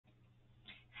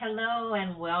Hello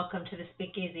and welcome to the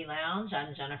Speakeasy Lounge.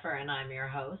 I'm Jennifer and I'm your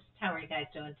host. How are you guys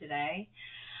doing today?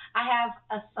 I have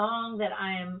a song that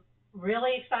I am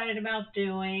really excited about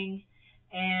doing,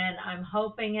 and I'm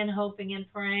hoping and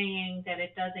praying that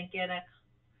it doesn't get a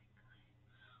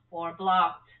or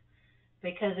blocked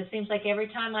because it seems like every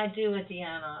time I do a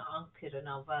Diana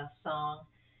Ankudinova song,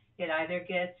 it either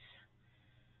gets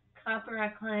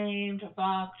copyright claimed or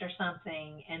blocked or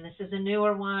something. And this is a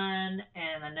newer one,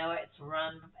 and I know it's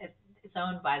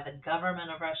owned by the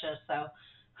government of Russia, so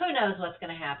who knows what's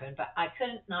going to happen. But I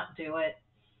couldn't not do it.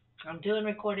 I'm doing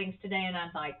recordings today, and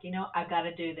I'm like, I've got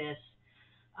to do this.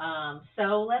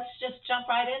 So let's just jump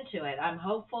right into it. I'm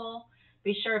hopeful.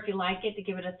 Be sure if you like it to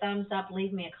give it a thumbs up,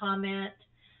 leave me a comment.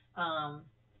 Um,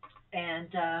 and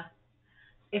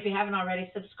if you haven't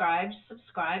already subscribe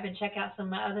and check out some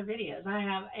of my other videos. I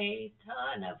have a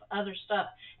ton of other stuff,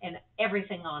 and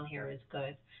everything on here is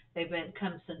good. They've been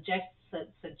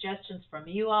suggestions from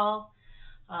you all,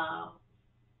 uh,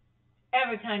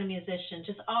 every kind of musician,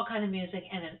 just all kind of music,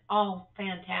 and all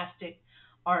fantastic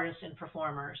artists and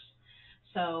performers.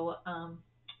 So,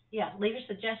 yeah, leave your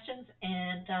suggestions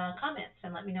and comments,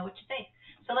 and let me know what you think.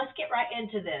 So let's get right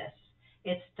into this.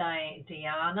 It's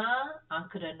Diana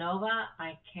Ankudinova,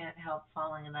 I Can't Help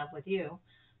Falling in Love with You,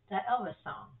 the Elvis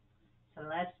song. So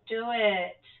let's do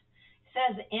it. It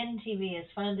says NTV is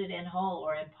funded in whole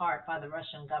or in part by the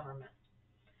Russian government.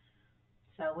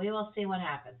 So we will see what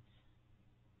happens.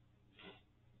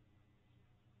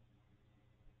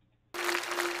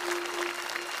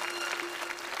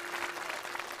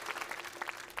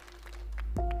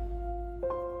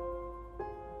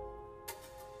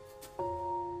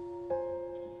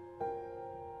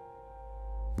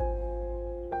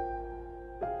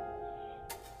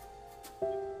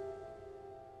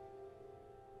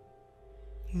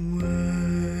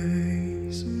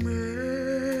 Wise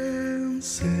men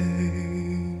say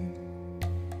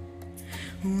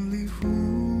only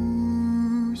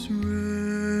fools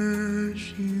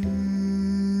rush in,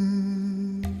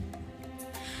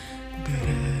 but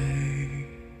I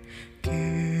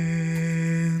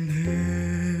can't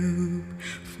help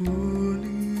falling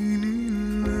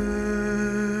in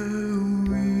love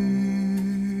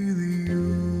with you.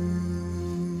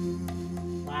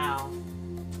 Wow,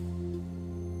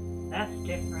 that's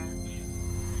different.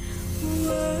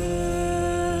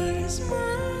 Wise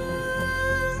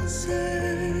men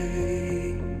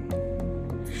say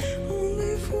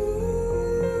only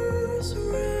fools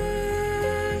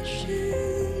rush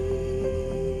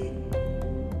in,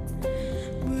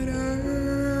 but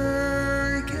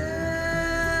I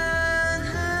can't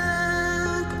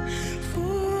help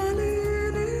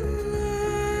falling in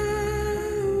love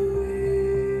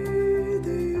with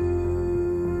you.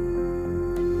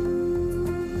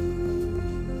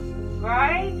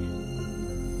 Right?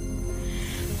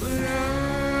 But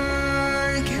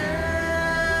I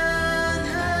can't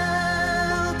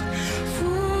help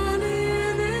falling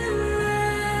in love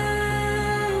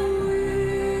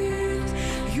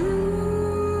with you.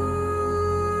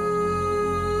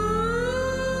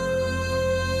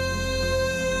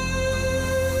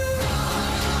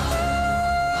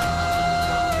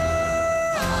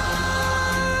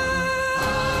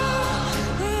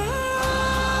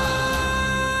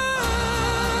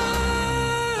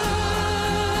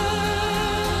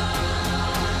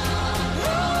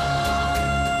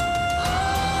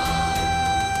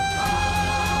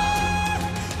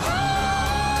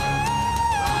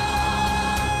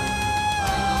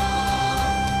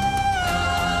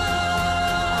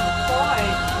 Boy,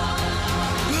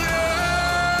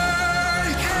 But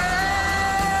I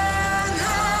can't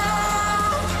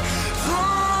help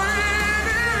falling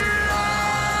in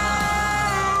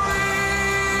love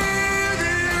with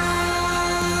you,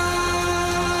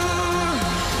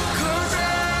 'cause I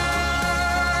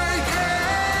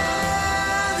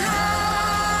can't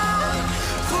help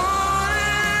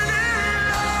falling in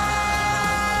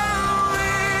love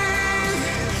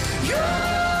with you.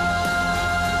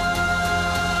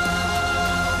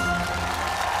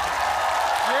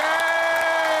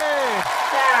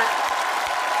 that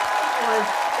was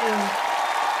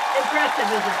impressive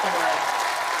as it's the word.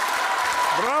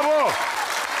 Браво!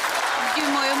 Ты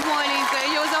моя маленькая,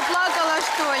 я заплакала,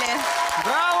 что ли?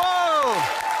 Браво!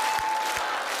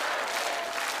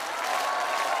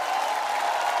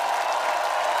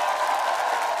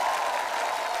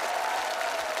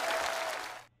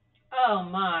 Oh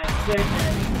my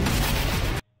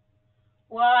goodness.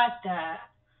 What the?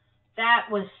 That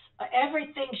was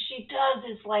everything she does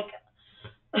is like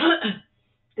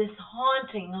this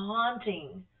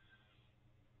haunting.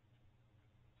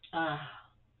 Uh,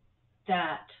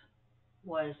 that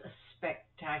was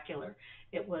spectacular.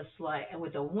 It was like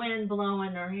with the wind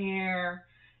blowing her hair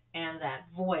and that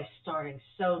voice starting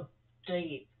so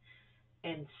deep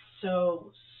and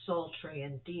so sultry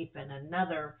and deep and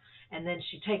another, and then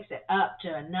she takes it up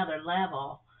to another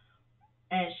level.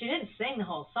 And she didn't sing the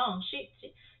whole song.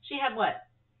 She had what,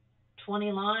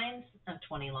 20 lines?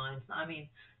 20 lines. I mean,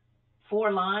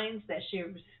 4 lines that she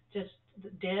just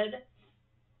did.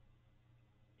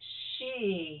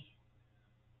 She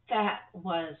That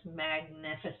was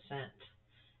magnificent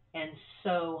and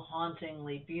so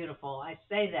hauntingly beautiful. I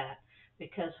say that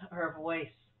because her voice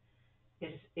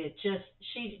is, it just,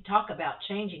 she talk about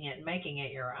changing it and making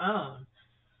it your own.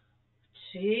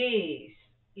 Jeez,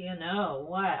 you know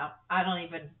what? I don't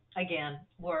even, again,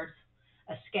 words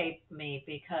escape me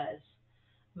because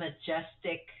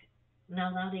majestic, no,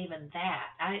 not even that.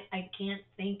 I can't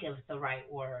think of the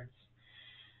right words.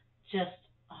 Just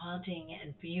haunting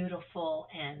and beautiful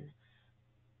and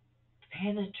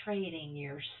penetrating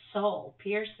your soul,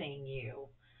 piercing you,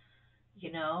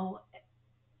 you know.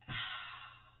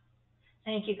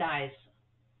 Thank you guys.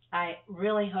 I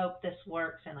really hope this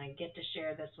works and I get to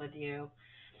share this with you.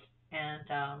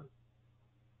 And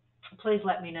please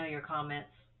let me know your comments.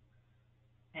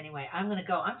 Anyway, I'm going to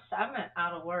go. I'm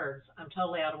out of words. I'm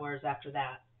totally out of words after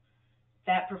that.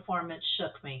 That performance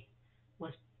shook me. It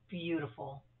was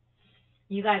beautiful.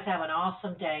 You guys have an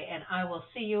awesome day, and I will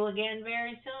see you again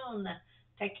very soon.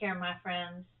 Take care, my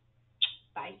friends.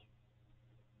 Bye.